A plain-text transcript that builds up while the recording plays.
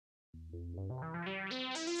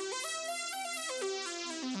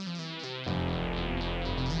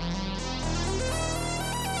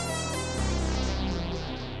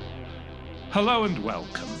Hello and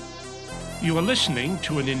welcome. You are listening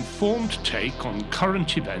to an informed take on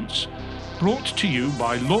current events brought to you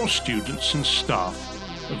by law students and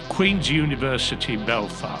staff of Queen's University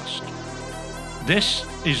Belfast. This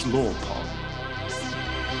is LawPod.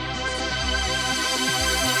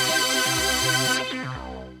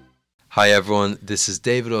 Hi everyone, this is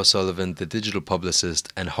David O'Sullivan, the digital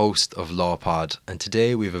publicist and host of LawPod, and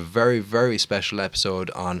today we have a very, very special episode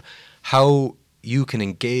on how you can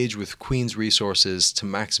engage with Queen's resources to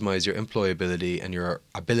maximise your employability and your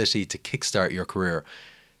ability to kickstart your career.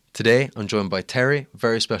 Today I'm joined by Terry,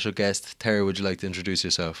 very special guest. Terry, would you like to introduce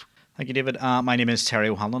yourself? Thank you, David. My name is Terry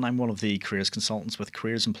O'Hanlon. I'm one of the careers consultants with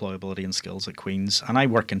Careers, Employability and Skills at Queen's, and I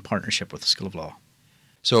work in partnership with the School of Law.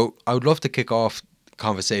 So I would love to kick off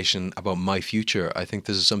conversation about my future. I think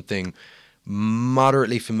this is something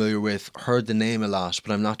moderately familiar with, heard the name a lot,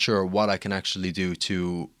 but I'm not sure what I can actually do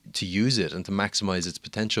to use it and to maximize its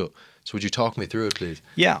potential. So would you talk me through it, please?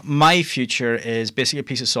 Yeah, My Future is basically a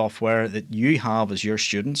piece of software that you have as your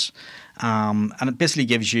students, and it basically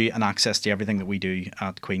gives you an access to everything that we do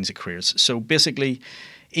at Queen's at Careers. So basically,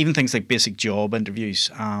 even things like basic job interviews,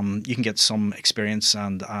 you can get some experience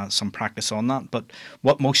and some practice on that. But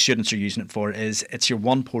what most students are using it for is it's your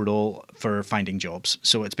one portal for finding jobs.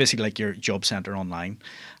 So it's basically like your job centre online.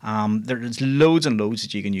 There's loads and loads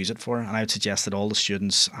that you can use it for. And I would suggest that all the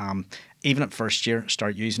students, even at first year,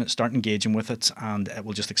 start using it, start engaging with it, and it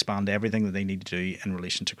will just expand everything that they need to do in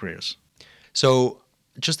relation to careers. So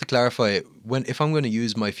just to clarify, if I'm going to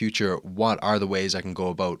use My Future, what are the ways I can go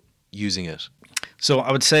about using it? So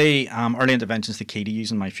I would say early intervention is the key to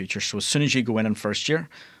using My Future. So as soon as you go in first year,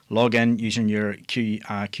 log in using your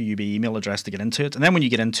QUB email address to get into it. And then when you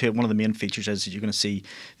get into it, one of the main features is that you're going to see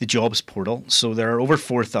the jobs portal. So there are over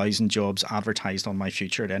 4,000 jobs advertised on My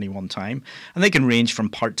Future at any one time. And they can range from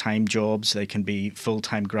part-time jobs, they can be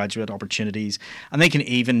full-time graduate opportunities, and they can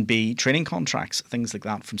even be training contracts, things like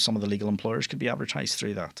that from some of the legal employers could be advertised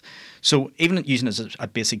through that. So even using it as a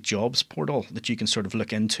basic jobs portal that you can sort of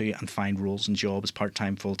look into and find roles and jobs,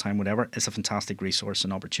 part-time, full-time, whatever, is a fantastic resource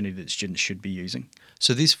and opportunity that students should be using.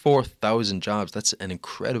 So these 4,000 jobs, that's an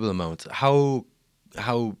incredible amount. How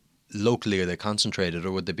locally are they concentrated,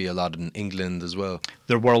 or would there be a lot in England as well?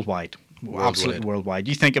 They're worldwide. Absolutely worldwide.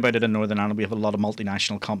 You think about it in Northern Ireland, we have a lot of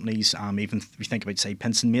multinational companies. Even if you think about, say,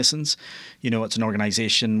 Pinson Masons, it's an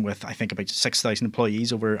organisation with, I think, about 6,000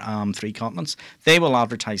 employees over 3 continents. They will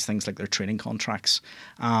advertise things like their training contracts.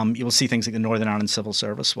 You will see things like the Northern Ireland Civil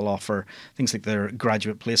Service will offer things like their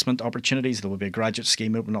graduate placement opportunities. There will be a graduate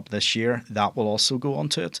scheme opening up this year. That will also go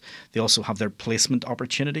onto it. They also have their placement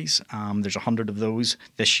opportunities. There's 100 of those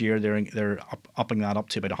this year. They're upping that up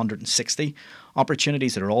to about 160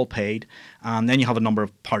 opportunities that are all paid. And then you have a number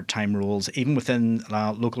of part-time roles, even within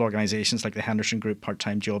local organisations like the Henderson Group,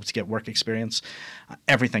 part-time jobs to get work experience.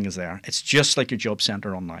 Everything is there. It's just like your job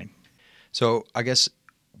centre online. So I guess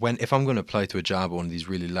if I'm going to apply to a job at one of these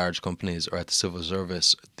really large companies or at the civil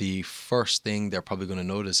service, the first thing they're probably going to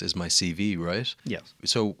notice is my CV, right? Yes.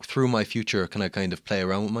 So through My Future, can I kind of play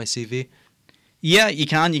around with my CV? Yeah, you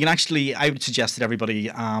can. You can actually, I would suggest that everybody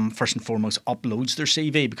first and foremost uploads their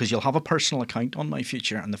CV, because you'll have a personal account on My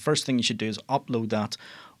Future, and the first thing you should do is upload that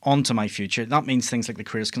onto My Future. That means things like the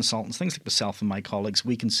careers consultants, things like myself and my colleagues,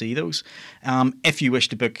 we can see those. If you wish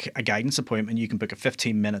to book a guidance appointment, you can book a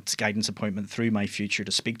 15-minute guidance appointment through My Future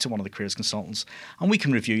to speak to one of the careers consultants, and we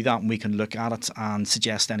can review that and we can look at it and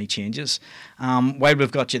suggest any changes. While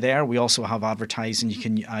we've got you there, we also have advertising. You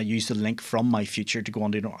can use the link from My Future to go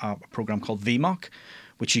onto a program called VMOC,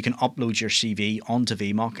 which you can upload your CV onto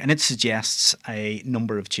VMOC, and it suggests a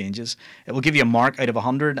number of changes. It will give you a mark out of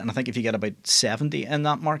 100, and I think if you get about 70 in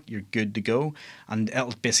that mark, you're good to go. And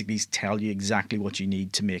it'll basically tell you exactly what you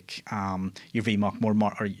need to make your VMOC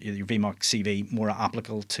your VMOC CV more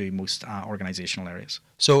applicable to most organisational areas.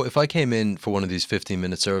 So if I came in for one of these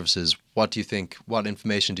 15-minute services, what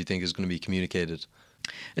information do you think is going to be communicated?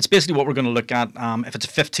 It's basically what we're going to look at. If it's a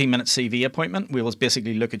 15-minute CV appointment, we will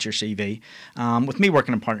basically look at your CV. With me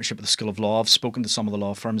working in partnership with the School of Law, I've spoken to some of the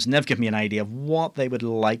law firms, and they've given me an idea of what they would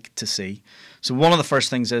like to see. So one of the first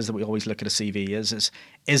things is that we always look at a CV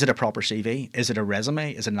is it a proper CV? Is it a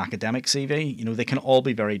resume? Is it an academic CV? They can all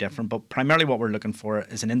be very different, but primarily what we're looking for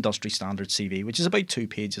is an industry standard CV, which is about 2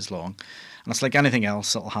 pages long. And it's like anything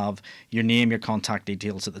else. It'll have your name, your contact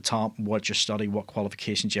details at the top, what you study, what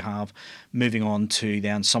qualifications you have, moving on to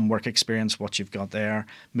then some work experience, what you've got there,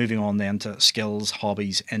 moving on then to skills,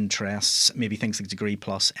 hobbies, interests, maybe things like degree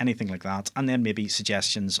plus, anything like that, and then maybe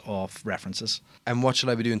suggestions of references. And what should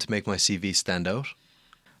I be doing to make my CV stand out?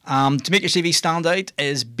 To make your CV stand out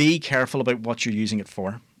is be careful about what you're using it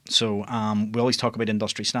for. So we always talk about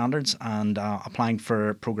industry standards, and applying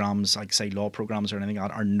for programs like, say, law programs or anything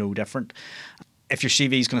like that are no different. If your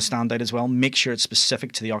CV is going to stand out as well, make sure it's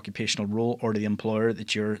specific to the occupational role or to the employer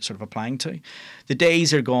that you're sort of applying to. The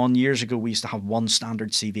days are gone. Years ago, we used to have one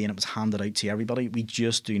standard CV and it was handed out to everybody. We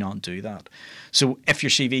just do not do that. So if your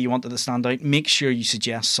CV, you want it to stand out, make sure you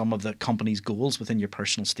suggest some of the company's goals within your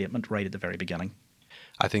personal statement right at the very beginning.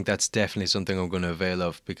 I think that's definitely something I'm going to avail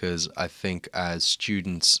of, because I think as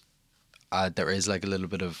students, there is like a little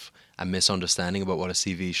bit of a misunderstanding about what a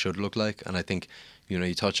CV should look like. And I think,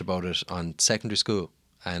 you touch about it on secondary school.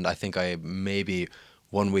 And I think I maybe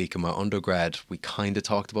 1 week in my undergrad, we kind of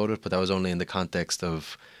talked about it, but that was only in the context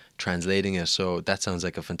of translating it. So that sounds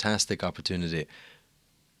like a fantastic opportunity.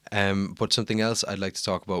 But something else I'd like to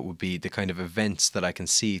talk about would be the kind of events that I can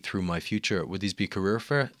see through my future. Would these be career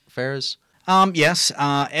fairs? Yes,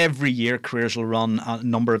 every year careers will run a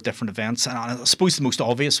number of different events, and I suppose the most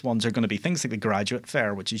obvious ones are going to be things like the graduate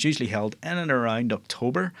fair, which is usually held in and around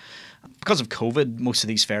October. Because of COVID, most of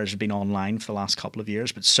these fairs have been online for the last couple of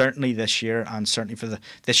years, but certainly this year, and certainly for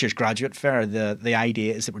this year's graduate fair, the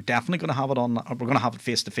idea is that we're definitely going to have it we're going to have it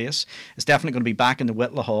face to face. It's definitely going to be back in the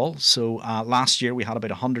Whitla Hall. So last year we had about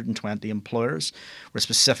 120 employers were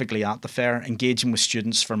specifically at the fair, engaging with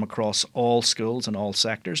students from across all schools and all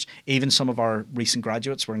sectors. Even some of our recent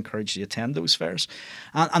graduates were encouraged to attend those fairs,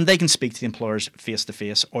 and they can speak to the employers face to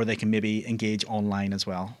face, or they can maybe engage online as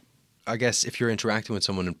well. I guess if you're interacting with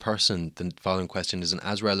someone in person, the following question isn't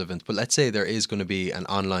as relevant. But let's say there is going to be an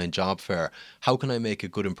online job fair. How can I make a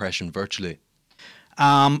good impression virtually?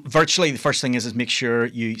 Virtually, the first thing is make sure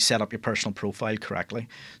you set up your personal profile correctly.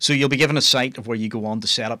 So you'll be given a site of where you go on to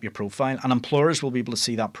set up your profile, and employers will be able to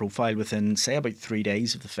see that profile within, say, about 3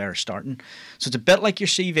 days of the fair starting. So it's a bit like your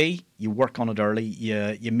CV. You work on it early,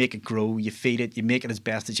 you make it grow, you feed it, you make it as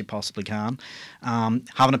best as you possibly can.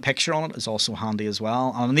 Having a picture on it is also handy as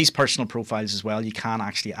well. And on these personal profiles as well, you can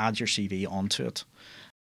actually add your CV onto it.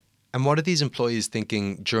 And what are these employees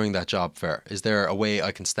thinking during that job fair? Is there a way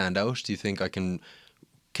I can stand out? Do you think I can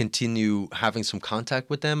continue having some contact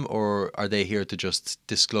with them, or are they here to just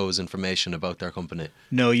disclose information about their company?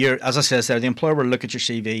 No, as I said there, the employer will look at your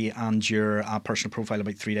CV and your personal profile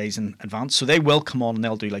about 3 days in advance. So they will come on and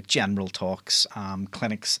they'll do like general talks,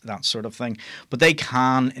 clinics, that sort of thing. But they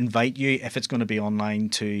can invite you, if it's going to be online,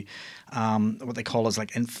 to what they call is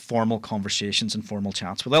like informal conversations, informal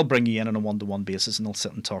chats, where they'll bring you in on a one-to-one basis and they'll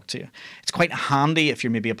sit and talk to you. It's quite handy if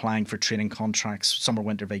you're maybe applying for training contracts, summer,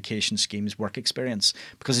 winter vacation schemes, work experience,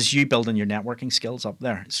 because it's you building your networking skills up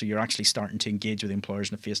there. So you're actually starting to engage with employers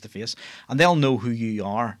in a face-to-face, and they'll know who you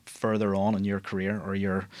are further on in your career or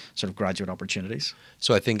your sort of graduate opportunities.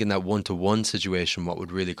 So I think in that one-to-one situation, what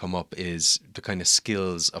would really come up is the kind of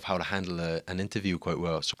skills of how to handle an interview quite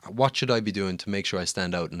well. So what should I be doing to make sure I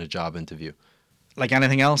stand out in a job interview? Like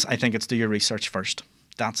anything else, I think it's do your research first.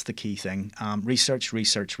 That's the key thing.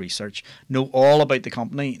 Research. Know all about the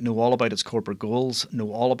company, know all about its corporate goals,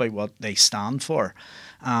 know all about what they stand for.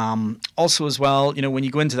 Also as well, when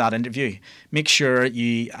you go into that interview, make sure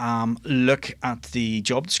you look at the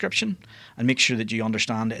job description and make sure that you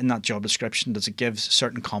understand in that job description, does it give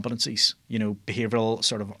certain competencies, behavioural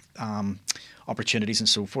sort of opportunities and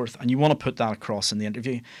so forth, and you want to put that across in the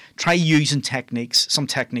interview. Try using some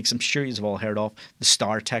techniques I'm sure you've all heard of, the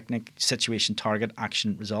STAR technique: situation, target,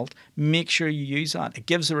 action, result. Make sure you use that. It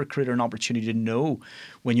gives the recruiter an opportunity to know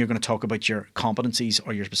when you're going to talk about your competencies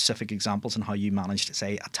or your specific examples and how you managed,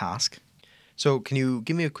 say, a task. So can you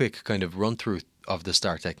give me a quick kind of run through of the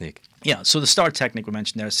STAR technique? Yeah, so the STAR technique we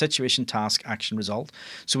mentioned there: situation, task, action, result.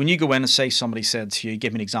 So when you go in and say somebody said to you,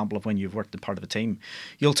 give me an example of when you've worked as part of a team,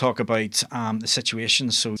 you'll talk about the situation.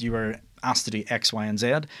 So you were asked to do X, Y, and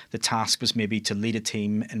Z. The task was maybe to lead a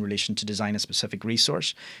team in relation to design a specific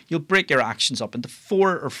resource. You'll break your actions up into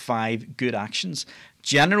 4 or 5 good actions.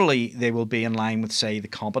 Generally, they will be in line with, say, the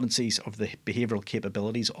competencies of the behavioural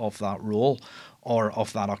capabilities of that role or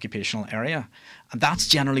of that occupational area. And that's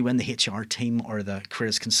generally when the HR team or the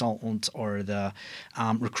careers consultant or the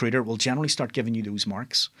recruiter will generally start giving you those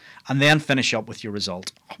marks, and then finish up with your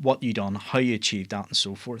result, what you done, how you achieved that, and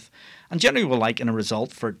so forth. And generally we'll like in a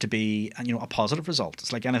result for it to be a positive result.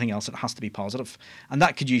 It's like anything else, it has to be positive. And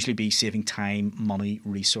that could usually be saving time, money,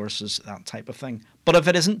 resources, that type of thing. But if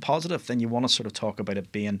it isn't positive, then you want to sort of talk about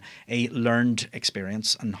it being a learned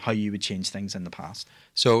experience and how you would change things in the past.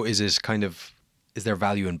 So is there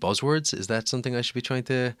value in buzzwords? Is that something I should be trying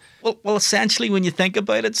to... Well, essentially, when you think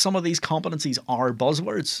about it, some of these competencies are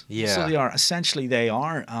buzzwords. Yeah. So they are. Essentially, they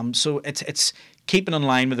are. So it's keeping in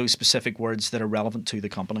line with those specific words that are relevant to the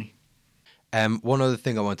company. One other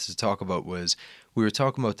thing I wanted to talk about was we were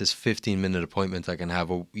talking about this 15-minute appointment I can have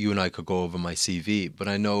where you and I could go over my CV, but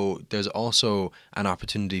I know there's also an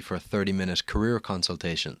opportunity for a 30-minute career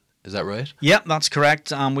consultation. Is that right? Yep, that's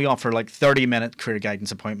correct. We offer like 30-minute career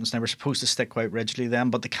guidance appointments. Now, we're supposed to stick quite rigidly then,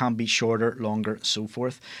 but they can be shorter, longer, so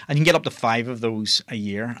forth. And you can get up to 5 of those a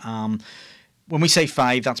year. When we say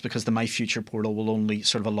 5, that's because the My Future portal will only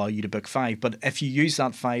sort of allow you to book 5. But if you use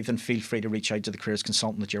that 5, then feel free to reach out to the careers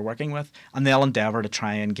consultant that you're working with, and they'll endeavour to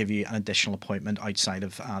try and give you an additional appointment outside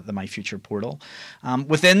of the My Future portal.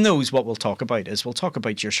 Within those, what we'll talk about is we'll talk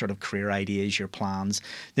about your sort of career ideas, your plans.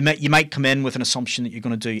 You might come in with an assumption that you're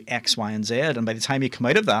going to do X, Y, and Z, and by the time you come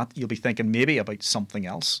out of that, you'll be thinking maybe about something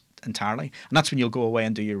else entirely. And that's when you'll go away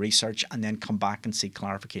and do your research and then come back and seek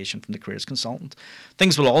clarification from the careers consultant.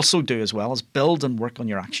 Things we'll also do as well is build and work on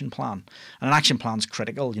your action plan. And an action plan is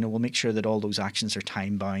critical. We'll make sure that all those actions are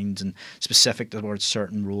time bound and specific towards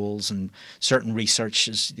certain roles and certain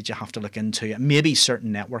researches that you have to look into, and maybe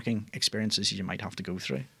certain networking experiences you might have to go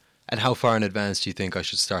through. And how far in advance do you think I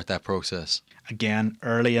should start that process? Again,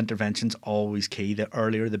 early intervention's always key. The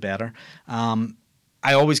earlier the better.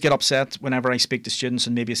 I always get upset whenever I speak to students,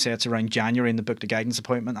 and maybe say it's around January and they book the guidance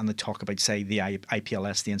appointment and they talk about, say, the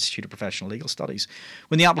IPLS, the Institute of Professional Legal Studies,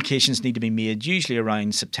 when the applications need to be made usually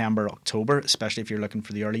around September, October, especially if you're looking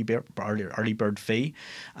for the early bird fee.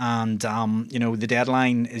 And, the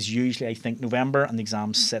deadline is usually, I think, November, and the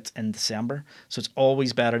exams sit in December. So it's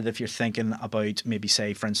always better that if you're thinking about maybe,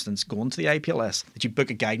 say, for instance, going to the IPLS, that you book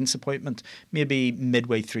a guidance appointment maybe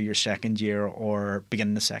midway through your second year or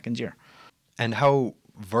beginning the second year. And how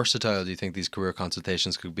versatile do you think these career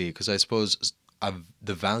consultations could be? Because I suppose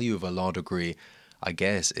the value of a law degree, I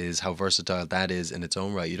guess, is how versatile that is in its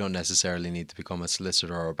own right. You don't necessarily need to become a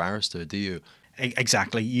solicitor or a barrister, do you?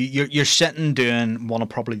 Exactly. You're sitting doing one of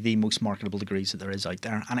probably the most marketable degrees that there is out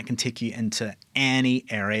there, and it can take you into any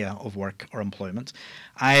area of work or employment.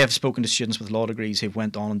 I have spoken to students with law degrees who've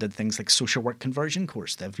went on and did things like social work conversion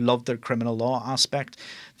course. They've loved their criminal law aspect.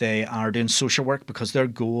 They are doing social work because their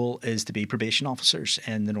goal is to be probation officers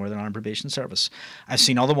in the Northern Ireland Probation Service. I've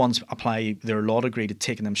seen other ones apply their law degree to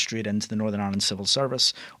taking them straight into the Northern Ireland Civil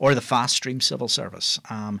Service or the Fast Stream Civil Service.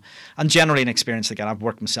 And generally an experience like that, I've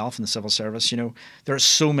worked myself in the civil service. There are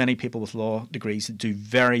so many people with law degrees that do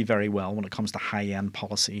very, very well when it comes to high-end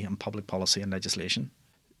policy and public policy and legislation.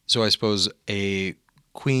 So I suppose a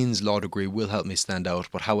Queen's law degree will help me stand out,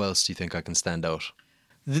 but how else do you think I can stand out?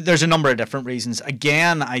 There's a number of different reasons.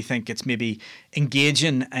 Again, I think it's maybe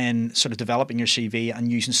engaging in sort of developing your CV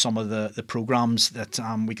and using some of the programs that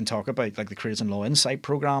we can talk about, like the Careers in Law Insight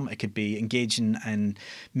program. It could be engaging in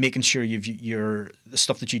making sure the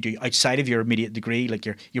stuff that you do outside of your immediate degree, like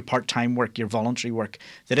your part-time work, your voluntary work,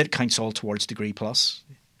 that it counts all towards Degree Plus.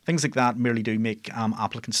 Things like that merely do make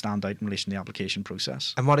applicants stand out in relation to the application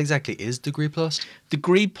process. And what exactly is Degree Plus?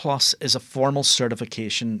 Degree Plus is a formal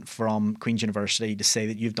certification from Queen's University to say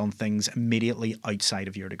that you've done things immediately outside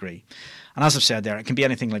of your degree. And as I've said there, it can be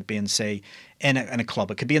anything like being, say, in a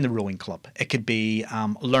club. It could be in the rowing club. It could be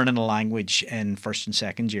learning a language in first and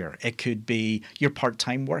second year. It could be your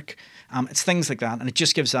part-time work. It's things like that. And it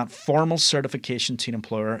just gives that formal certification to an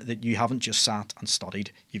employer that you haven't just sat and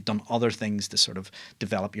studied. You've done other things to sort of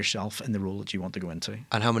develop yourself in the role that you want to go into.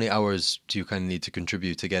 And how many hours do you kind of need to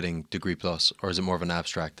contribute to getting Degree Plus? Or is it more of an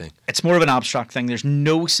abstract thing? It's more of an abstract thing. There's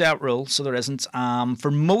no set rule, so there isn't.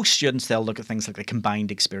 For most students, they'll look at things like the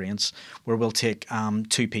combined experience, where we'll take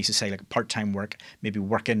two pieces, say like part-time work, maybe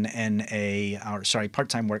working in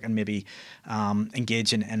part-time work and maybe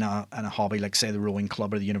engaging in a hobby like, say, the rowing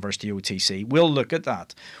club or the university OTC. We'll look at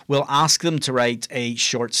that. We'll ask them to write a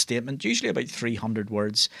short statement, usually about 300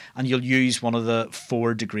 words, and you'll use one of the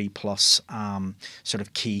 4 Degree Plus sort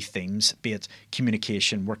of key themes, be it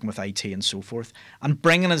communication, working with IT and so forth, and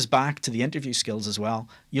bringing us back to the interview skills as well.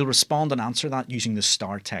 You'll respond and answer that using the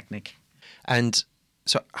STAR technique. And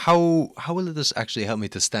so how will this actually help me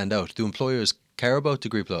to stand out? Do employers care about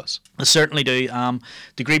Degree Plus? They certainly do.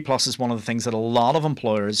 Degree Plus is one of the things that a lot of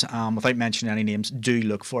employers, without mentioning any names, do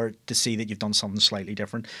look for to see that you've done something slightly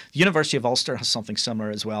different. The University of Ulster has something similar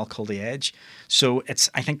as well called the Edge. So it's,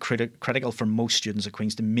 I think, critical for most students at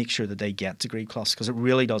Queen's to make sure that they get Degree Plus, because it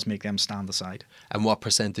really does make them stand aside. And what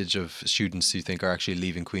percentage of students do you think are actually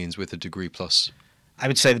leaving Queen's with a Degree Plus? I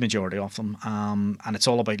would say the majority of them, and it's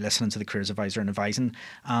all about listening to the careers advisor and advising.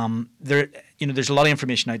 There's a lot of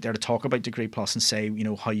information out there to talk about Degree Plus and say,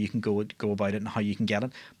 how you can go about it and how you can get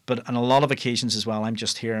it. But on a lot of occasions as well, I'm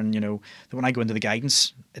just hearing, that when I go into the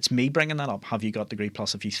guidance, it's me bringing that up. Have you got Degree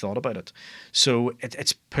Plus? Have you thought about it? So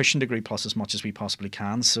it's pushing Degree Plus as much as we possibly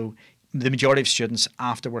can. So the majority of students,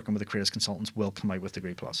 after working with the careers consultants, will come out with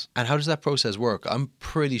Degree Plus. And how does that process work? I'm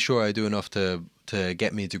pretty sure I do enough to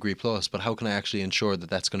get me Degree Plus, but how can I actually ensure that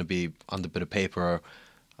that's going to be on the bit of paper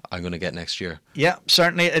I'm going to get next year? Yeah,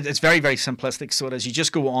 certainly. It's very, very simplistic. So it is, you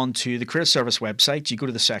just go on to the Career Service website, you go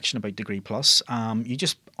to the section about Degree Plus, you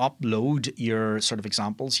just upload your sort of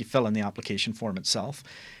examples, you fill in the application form itself.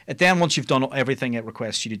 It then, once you've done everything it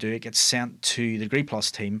requests you to do, it gets sent to the Degree Plus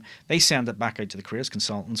team. They send it back out to the careers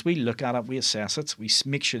consultants. We look at it, we assess it, we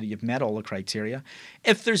make sure that you've met all the criteria.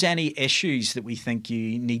 If there's any issues that we think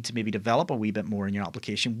you need to maybe develop a wee bit more in your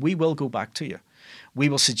application, we will go back to you. We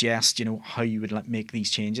will suggest, how you would make these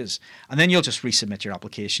changes. And then you'll just resubmit your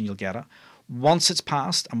application, you'll get it. Once it's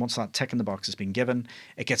passed and once that tick in the box has been given,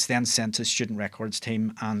 it gets then sent to the student records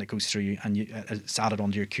team and it goes through and it's added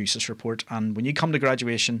onto your QSIS report. And when you come to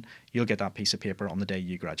graduation, you'll get that piece of paper on the day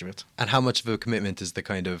you graduate. And how much of a commitment is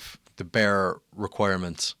the bare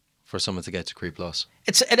requirement for someone to get Degree Plus?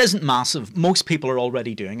 It isn't massive. Most people are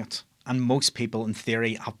already doing it. And most people, in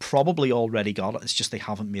theory, have probably already got it. It's just they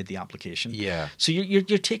haven't made the application. Yeah. So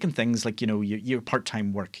you're taking things like your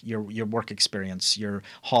part-time work, your work experience, your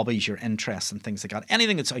hobbies, your interests, and things like that.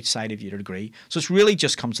 Anything that's outside of your degree. So it's really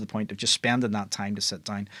just comes to the point of just spending that time to sit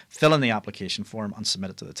down, fill in the application form, and submit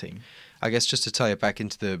it to the team. I guess just to tie it back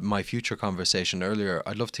into the My Future conversation earlier,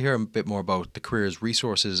 I'd love to hear a bit more about the careers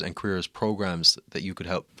resources and careers programs that you could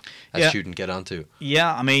help a student get onto.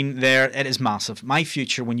 Yeah, I mean, it is massive. My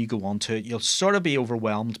Future, when you go onto it, you'll sort of be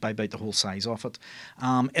overwhelmed by about the whole size of it.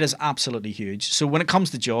 It is absolutely huge. So when it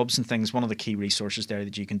comes to jobs and things, one of the key resources there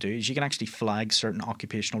that you can do is you can actually flag certain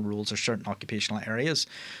occupational roles or certain occupational areas.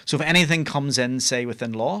 So if anything comes in, say,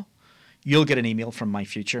 within law, you'll get an email from My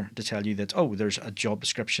Future to tell you that, there's a job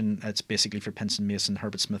description. It's basically for Pinson Mason,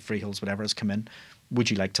 Herbert Smith Freehills, whatever has come in.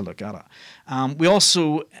 Would you like to look at it? We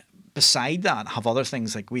also, beside that, have other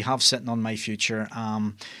things like we have sitting on My Future.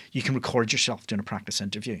 You can record yourself doing a practice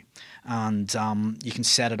interview and you can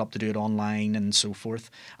set it up to do it online and so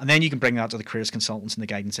forth. And then you can bring that to the careers consultants in the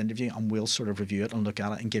guidance interview and we'll sort of review it and look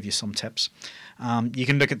at it and give you some tips. You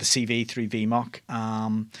can look at the CV through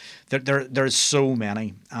VMOC. There's so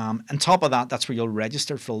many. On top of that, that's where you'll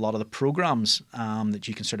register for a lot of the programs that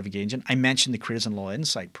you can sort of engage in. I mentioned the Careers and Law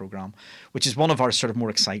Insight program, which is one of our sort of more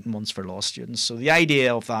exciting ones for law students. So the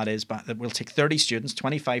idea of that is that we'll take 30 students,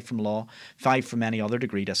 25 from law, 5 from any other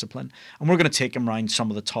degree discipline, and we're going to take them around some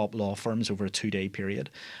of the top law firms over a 2-day period.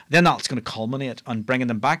 Then that's going to culminate on bringing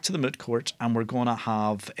them back to the moot court, and we're going to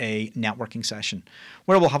have a networking session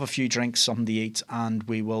where we'll have a few drinks, something to eat, and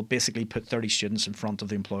we will basically put 30 students in front of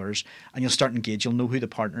the employers, and you'll start engage. You'll know who the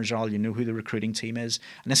partners are, you know who the recruiting team is,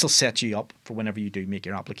 and this will set you up for whenever you do make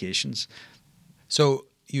your applications. So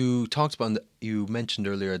you mentioned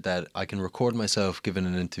earlier that I can record myself giving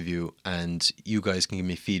an interview and you guys can give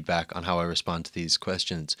me feedback on how I respond to these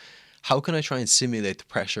questions. How can I try and simulate the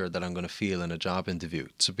pressure that I'm going to feel in a job interview?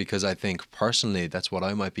 So because I think personally that's what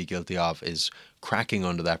I might be guilty of, is cracking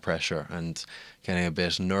under that pressure and getting a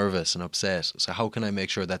bit nervous and upset. So how can I make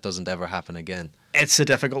sure that doesn't ever happen again? It's a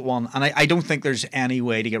difficult one, and I don't think there's any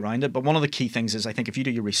way to get around it. But one of the key things is I think if you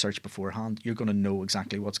do your research beforehand, you're going to know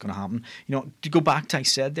exactly what's going to happen. To go back to I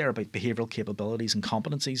said there about behavioural capabilities and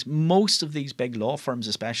competencies, most of these big law firms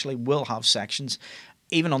especially will have sections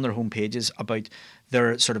even on their home pages about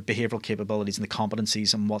their sort of behavioural capabilities and the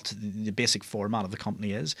competencies and what the basic format of the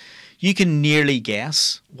company is. You can nearly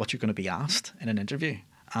guess what you're going to be asked in an interview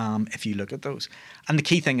if you look at those. And the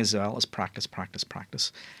key thing as well is practice, practice,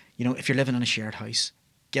 practice. If you're living in a shared house,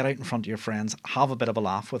 get out in front of your friends, have a bit of a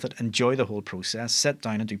laugh with it, enjoy the whole process, sit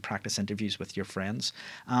down and do practice interviews with your friends.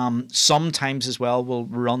 Sometimes as well, we'll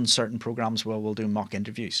run certain programs where we'll do mock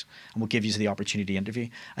interviews and we'll give you the opportunity to interview.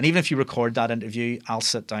 And even if you record that interview, I'll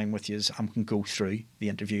sit down with you and we can go through the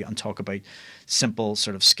interview and talk about simple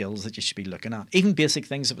sort of skills that you should be looking at. Even basic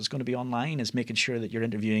things, if it's going to be online, is making sure that you're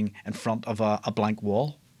interviewing in front of a blank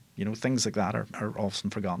wall. Things like that are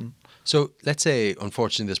often forgotten. So let's say,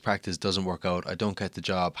 unfortunately, this practice doesn't work out. I don't get the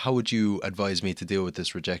job. How would you advise me to deal with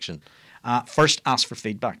this rejection? First, ask for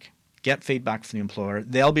feedback. Get feedback from the employer.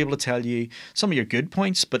 They'll be able to tell you some of your good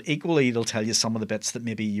points, but equally they'll tell you some of the bits that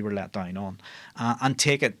maybe you were let down on. And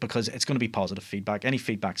take it because it's going to be positive feedback. Any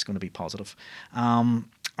feedback is going to be positive.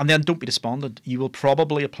 And then don't be despondent. You will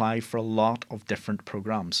probably apply for a lot of different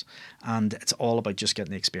programs, and it's all about just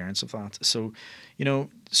getting the experience of that. So,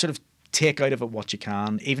 sort of take out of it what you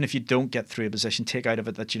can. Even if you don't get through a position, take out of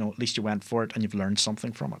it that, at least you went for it and you've learned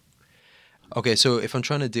something from it. Okay, so if I'm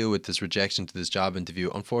trying to deal with this rejection to this job interview,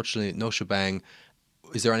 unfortunately, no shebang,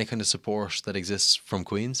 is there any kind of support that exists from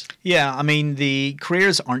Queen's? Yeah, I mean, the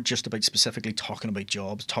careers aren't just about specifically talking about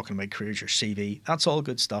jobs, talking about careers, your CV. That's all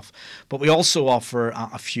good stuff. But we also offer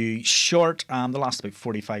a few short, they last about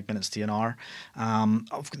 45 minutes to an hour.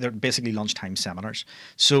 They're basically lunchtime seminars.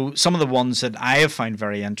 So some of the ones that I have found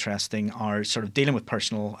very interesting are sort of dealing with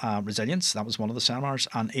personal resilience. That was one of the seminars,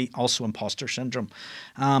 and also imposter syndrome.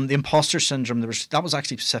 The imposter syndrome, that was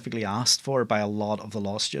actually specifically asked for by a lot of the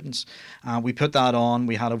law students. We put that on.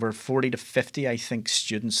 We had over 40 to 50, I think,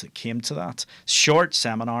 students that came to that short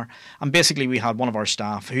seminar. And basically we had one of our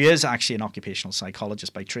staff, who is actually an occupational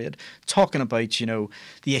psychologist by trade, talking about,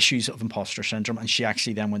 the issues of imposter syndrome. And she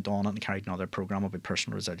actually then went on and carried another program about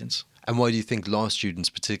personal resilience. And why do you think law students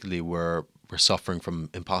particularly were suffering from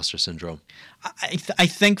imposter syndrome? I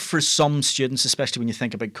think for some students, especially when you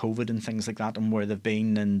think about COVID and things like that and where they've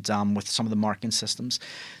been, and with some of the marking systems,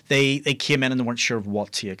 they came in and they weren't sure of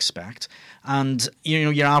what to expect. And,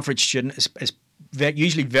 your average student is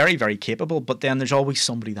usually very, very capable, but then there's always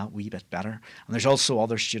somebody that wee bit better. And there's also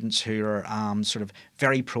other students who are sort of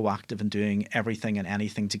very proactive in doing everything and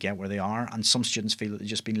anything to get where they are. And some students feel that they've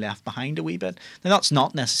just been left behind a wee bit. Now, that's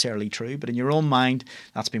not necessarily true, but in your own mind,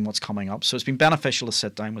 that's been what's coming up. So it's been beneficial to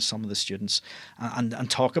sit down with some of the students and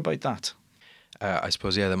talk about that. I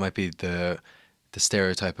suppose, that might be the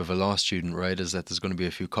stereotype of a law student, right, is that there's going to be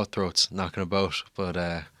a few cutthroats knocking about,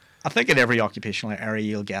 but... I think in every occupational area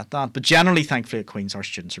you'll get that, but generally, thankfully, at Queen's, our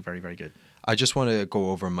students are very, very good. I just want to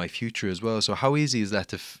go over my future as well. So how easy is that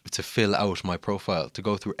to fill out my profile, to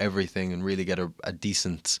go through everything and really get a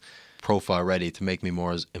decent profile ready to make me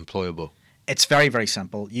more employable? It's very, very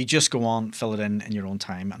simple. You just go on, fill it in your own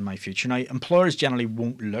time and My Future. Now, employers generally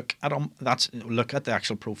won't look at look at the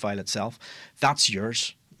actual profile itself. That's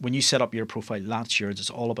yours. When you set up your profile, that's yours. It's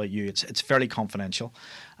all about you. It's fairly confidential.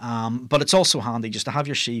 But it's also handy just to have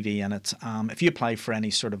your CV in it. If you apply for any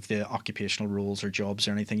sort of the occupational roles or jobs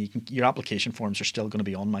or anything, your application forms are still going to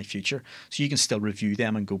be on My Future. So you can still review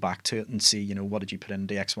them and go back to it and see, what did you put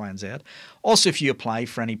into X, Y, and Z. Also, if you apply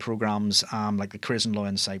for any programs like the Careers and Law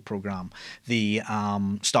Insight program, the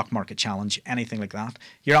Stock Market Challenge, anything like that,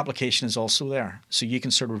 your application is also there. So you can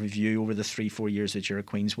sort of review over the 3-4 years that you're at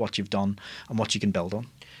Queen's what you've done and what you can build on.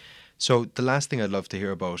 So the last thing I'd love to hear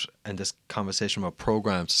about, and this conversation about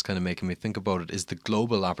programs is kind of making me think about it, is the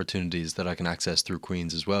global opportunities that I can access through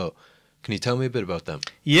Queen's as well. Can you tell me a bit about them?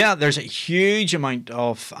 Yeah, there's a huge amount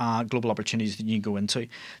of global opportunities that you can go into.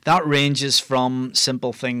 That ranges from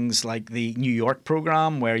simple things like the New York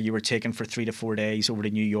program, where you were taken for 3 to 4 days over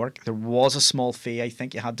to New York. There was a small fee, I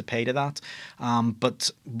think, you had to pay to that.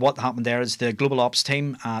 But what happened there is the global ops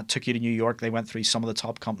team took you to New York. They went through some of the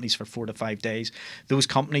top companies for 4 to 5 days. Those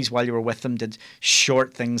companies, while you were with them, did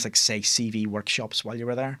short things like, say, CV workshops while you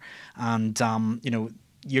were there. And,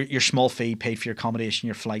 your small fee paid for your accommodation,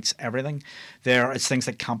 your flights, everything. There is things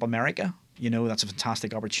like Camp America. That's a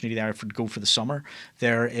fantastic opportunity there to go for the summer.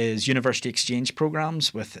 There is university exchange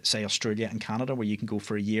programs with, say, Australia and Canada, where you can go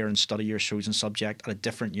for a year and study your chosen subject at a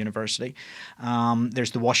different university.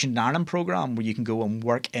 There's the Washington Ireland program, where you can go and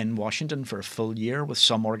work in Washington for a full year with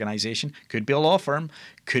some organisation. Could be a law firm,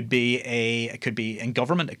 could be in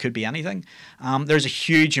government, it could be anything. There's a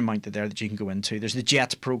huge amount there that you can go into. There's the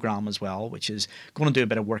JET program as well, which is going to do a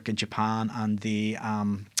bit of work in Japan, and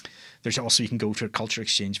there's also, you can go for culture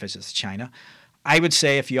exchange visits to China. I would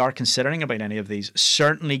say if you are considering about any of these,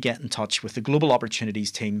 certainly get in touch with the Global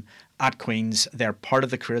Opportunities team at Queen's. They're part of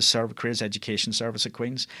the Careers Education Service at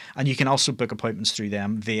Queen's, and you can also book appointments through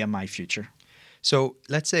them via My Future. So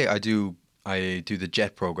let's say I do the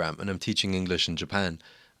JET program and I'm teaching English in Japan.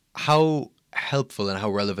 How helpful and how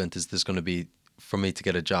relevant is this going to be for me to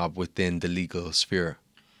get a job within the legal sphere?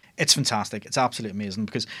 It's fantastic. It's absolutely amazing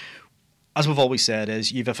because, as we've always said,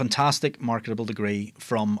 is you have a fantastic marketable degree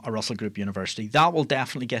from a Russell Group university. That will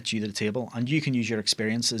definitely get you to the table, and you can use your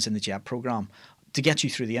experiences in the JET program to get you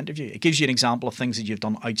through the interview. It gives you an example of things that you've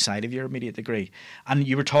done outside of your immediate degree. And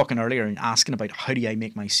you were talking earlier and asking about, how do I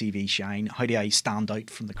make my CV shine? How do I stand out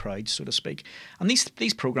from the crowd, so to speak? And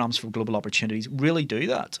these programs for global opportunities really do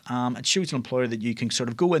that. It shows an employer that you can sort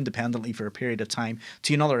of go independently for a period of time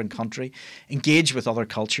to another country, engage with other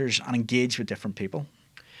cultures, and engage with different people.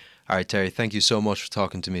 All right, Terry, thank you so much for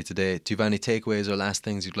talking to me today. Do you have any takeaways or last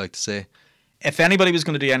things you'd like to say? If anybody was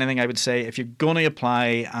going to do anything, I would say if you're going to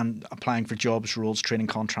applying for jobs, roles, training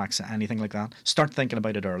contracts, anything like that, start thinking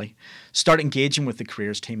about it early. Start engaging with the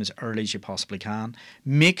careers team as early as you possibly can.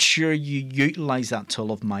 Make sure you utilise that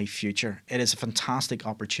tool of My Future. It is a fantastic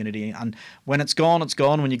opportunity, and when it's gone, it's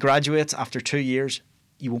gone. When you graduate after 2 years,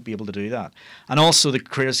 you won't be able to do that. And also the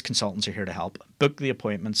careers consultants are here to help. Book the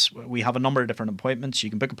appointments. We have a number of different appointments. You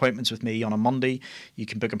can book appointments with me on a Monday. You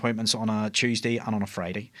can book appointments on a Tuesday and on a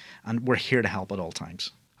Friday. And we're here to help at all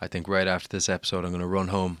times. I think right after this episode, I'm going to run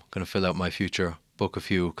home, going to fill out my future, book a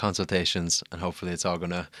few consultations, and hopefully it's all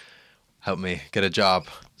going to help me get a job.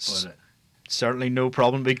 Certainly no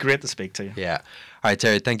problem. It'd be great to speak to you. Yeah. All right,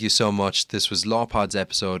 Terry, thank you so much. This was LawPod's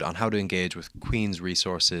episode on how to engage with Queen's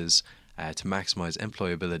resources to maximise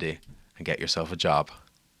employability and get yourself a job.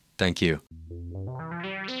 Thank you.